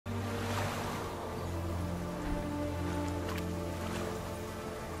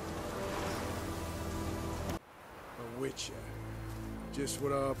richer. Just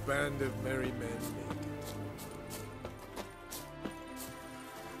what our band of merry men need.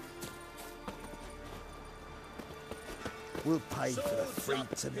 We'll pay for the free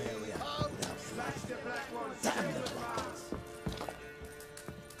Temeria without blood. Damn the Black Ones.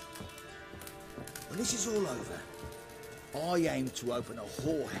 When this is all over, I aim to open a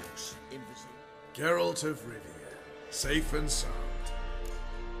whorehouse in Vicinity. Geralt of Rivia, safe and sound.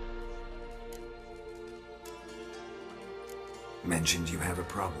 Mentioned you have a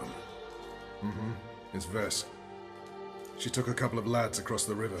problem. It's Vess. She took a couple of lads across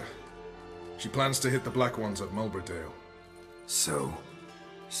the river. She plans to hit the Black Ones at Mulberdale. So,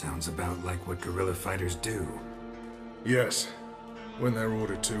 sounds about like what guerrilla fighters do. Yes, when they're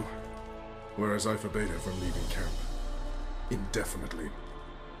ordered to. Whereas I forbade her from leaving camp. Indefinitely.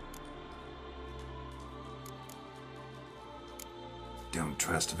 Don't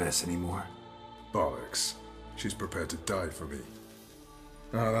trust Vess anymore? Bollocks. She's prepared to die for me.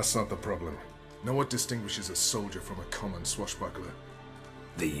 Ah, that's not the problem. Know what distinguishes a soldier from a common swashbuckler?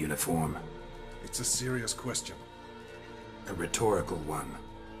 The uniform. It's a serious question. A rhetorical one.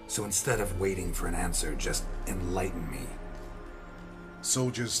 So instead of waiting for an answer, just enlighten me.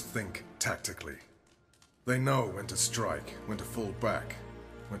 Soldiers think tactically. They know when to strike, when to fall back,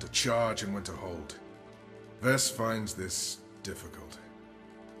 when to charge and when to hold. Vess finds this difficult.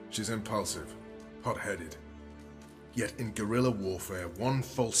 She's impulsive, hot-headed. Yet in guerrilla warfare, one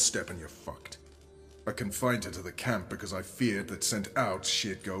false step and you're fucked. I confined her to the camp because I feared that sent out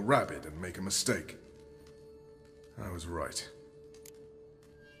she'd go rabid and make a mistake. I was right.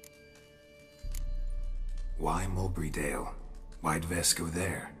 Why Mulberrydale? Why'd Vess go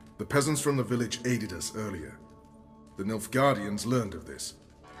there? The peasants from the village aided us earlier. The Nilfgaardians learned of this.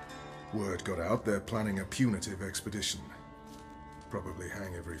 Word got out they're planning a punitive expedition. Probably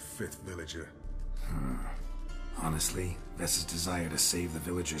hang every fifth villager. Honestly, Vess's desire to save the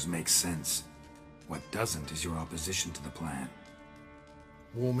villagers makes sense. What doesn't is your opposition to the plan.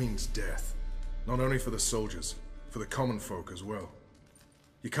 War means death. Not only for the soldiers, for the common folk as well.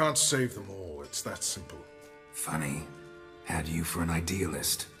 You can't save them all, it's that simple. Funny. Had you for an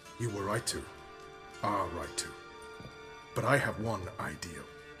idealist. You were right to. Are right to. But I have one ideal.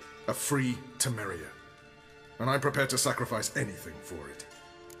 A free Temeria. And I'm prepared to sacrifice anything for it.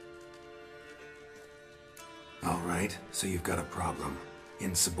 Alright, so you've got a problem.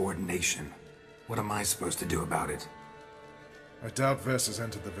 Insubordination. What am I supposed to do about it? I doubt Vess has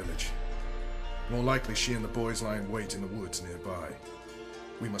entered the village. More likely she and the boys lie in wait in the woods nearby.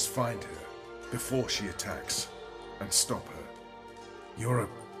 We must find her before she attacks and stop her. You're a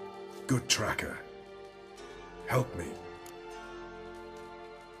good tracker. Help me.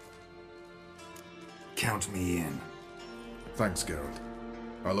 Count me in. Thanks, Geralt.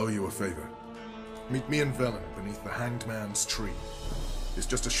 I'll owe you a favor. Meet me in Velen beneath the Hanged Man's tree. It's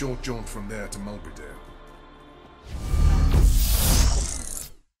just a short jaunt from there to Mulberdale.